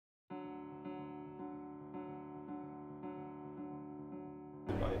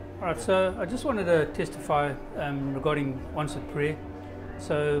All right, so I just wanted to testify regarding answered prayer.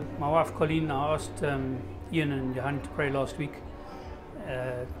 So my wife Colleen, I asked Ian and Johan to pray last week.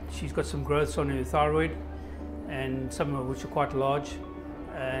 She's got some growths on her thyroid, and some of which are quite large.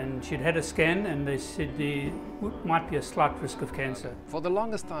 And she'd had a scan, and they said there might be a slight risk of cancer. For the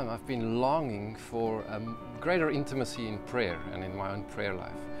longest time, I've been longing for greater intimacy in prayer and in my own prayer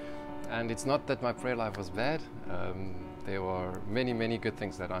life. And it's not that my prayer life was bad. There were many, many good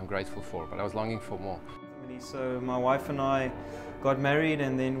things that I'm grateful for, but I was longing for more. So my wife and I got married,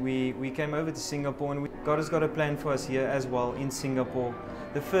 and then we came over to Singapore, and God has got a plan for us here as well in Singapore.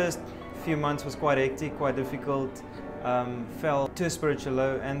 The first few months was quite hectic, quite difficult, fell to a spiritual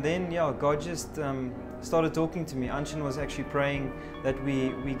low, and then God just started talking to me. Anshin was actually praying that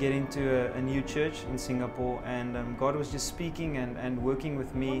we get into a new church in Singapore, and God was just speaking and working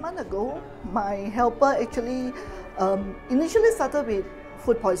with me. 1 month ago, my helper actually initially started with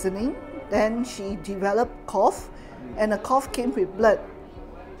food poisoning, then she developed cough, and the cough came with blood.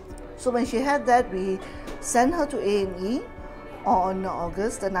 So when she had that, we sent her to A&E on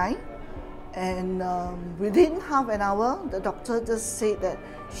August the 9th, and within half an hour, the doctor just said that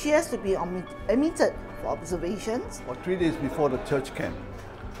she has to be admitted for observations. For 3 days before the church camp,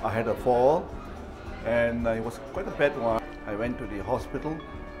 I had a fall, and it was quite a bad one. I went to the hospital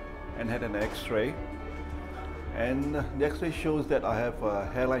and had an X-ray, and the X-ray shows that I have a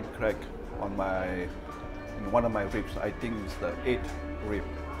hairline crack on in one of my ribs. I think it's the 8th rib.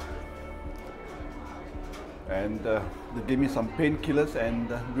 And they gave me some painkillers, and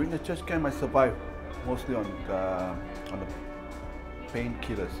during the church camp I survived mostly on the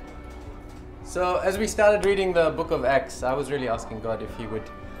painkillers. So as we started reading the book of Acts, I was really asking God if He would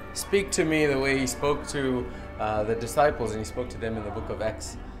speak to me the way He spoke to the disciples, and He spoke to them in the book of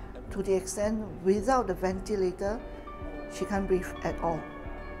Acts. To the extent, without the ventilator, she can't breathe at all.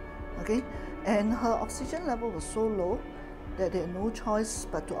 Okay, and her oxygen level was so low that they had no choice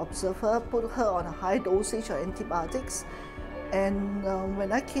but to observe her, put her on a high dosage of antibiotics. And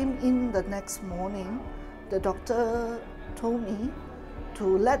when I came in the next morning, the doctor told me to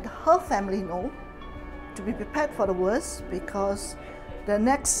let her family know to be prepared for the worst, because the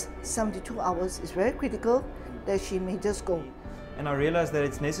next 72 hours is very critical, that she may just go. And I realized that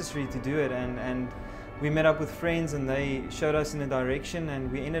it's necessary to do it, and we met up with friends, and they showed us in a direction,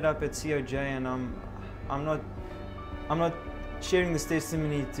 and we ended up at COJ. And I'm not sharing this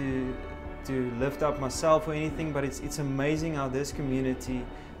testimony to lift up myself or anything, but it's amazing how this community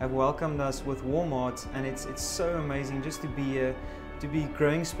have welcomed us with warm hearts, and it's so amazing just to be here, to be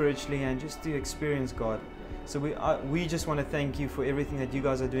growing spiritually, and just to experience God. So we just want to thank you for everything that you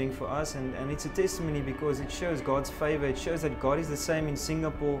guys are doing for us, and it's a testimony because it shows God's favor. It shows that God is the same in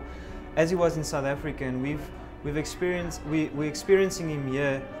Singapore as He was in South Africa, and we're experiencing Him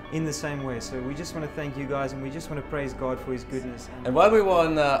here in the same way. So we just want to thank you guys, and we just want to praise God for His goodness. And while we were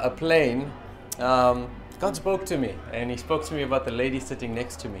on a plane, God spoke to me, and He spoke to me about the lady sitting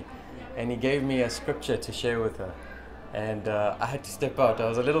next to me, and He gave me a scripture to share with her. And I had to step out. I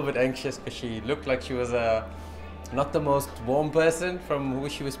was a little bit anxious because she looked like she was not the most warm person from who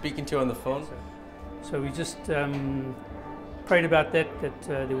she was speaking to on the phone. So we just prayed about that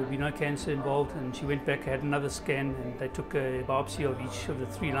there would be no cancer involved, and she went back, had another scan, and they took a biopsy of each of the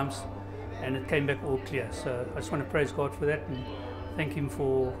 3 lumps, and it came back all clear. So I just want to praise God for that and thank Him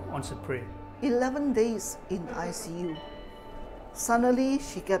for answered prayer. 11 days in ICU. Suddenly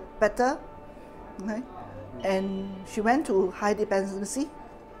she got better, right? And she went to high dependency,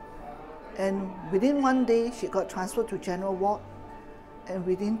 and within 1 day she got transferred to general ward, and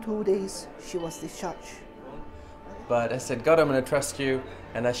within 2 days she was discharged. But I said, God, I'm going to trust you,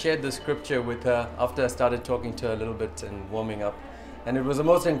 and I shared the scripture with her after I started talking to her a little bit and warming up. And it was the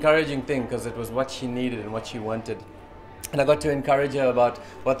most encouraging thing, because it was what she needed and what she wanted. And I got to encourage her about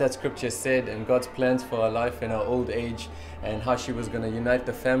what that scripture said and God's plans for her life in her old age, and how she was going to unite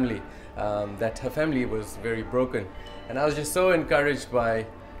the family, that her family was very broken. And I was just so encouraged by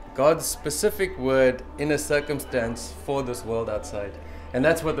God's specific word in a circumstance for this world outside. And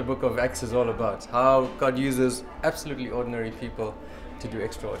that's what the book of Acts is all about, how God uses absolutely ordinary people to do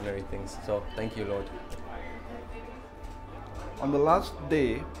extraordinary things. So thank you, Lord. On the last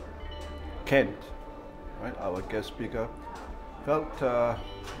day, Kent, right, our guest speaker, felt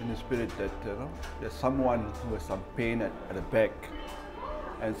in the spirit that there's someone who has some pain at the back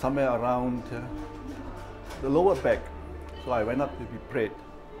and somewhere around the lower back. So I went up to be prayed,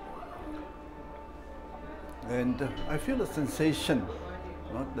 and I feel the sensation,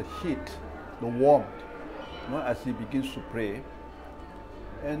 the heat, the warmth, as he begins to pray,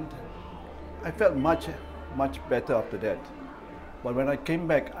 and I felt much better after that. But when I came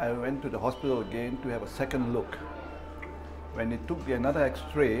back, I went to the hospital again to have a second look. When they took another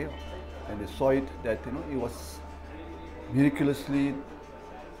X-ray, and they saw it that it was miraculously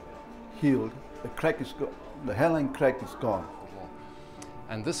healed. The crack is the hairline crack is gone.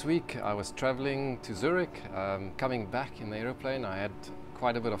 And this week I was traveling to Zurich, coming back in the aeroplane. I had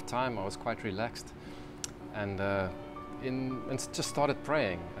quite a bit of time. I was quite relaxed, and just started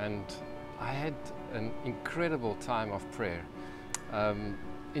praying. And I had an incredible time of prayer,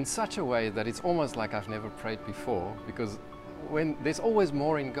 in such a way that it's almost like I've never prayed before, because when there's always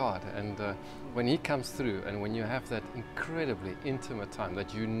more in God, and when He comes through, and when you have that incredibly intimate time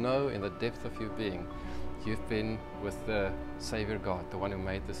that you know in the depth of your being you've been with the Savior God, the one who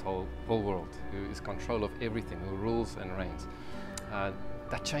made this whole world, who is in control of everything, who rules and reigns,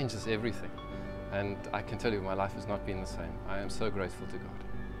 that changes everything. And I can tell you, my life has not been the same. I am so grateful to God.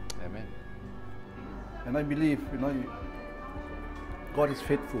 Amen. And I believe, God is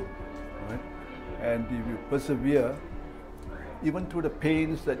faithful, right? And if you persevere, even through the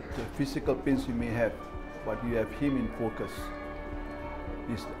pains, the physical pains you may have, but you have Him in focus.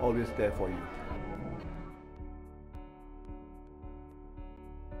 He's always there for you.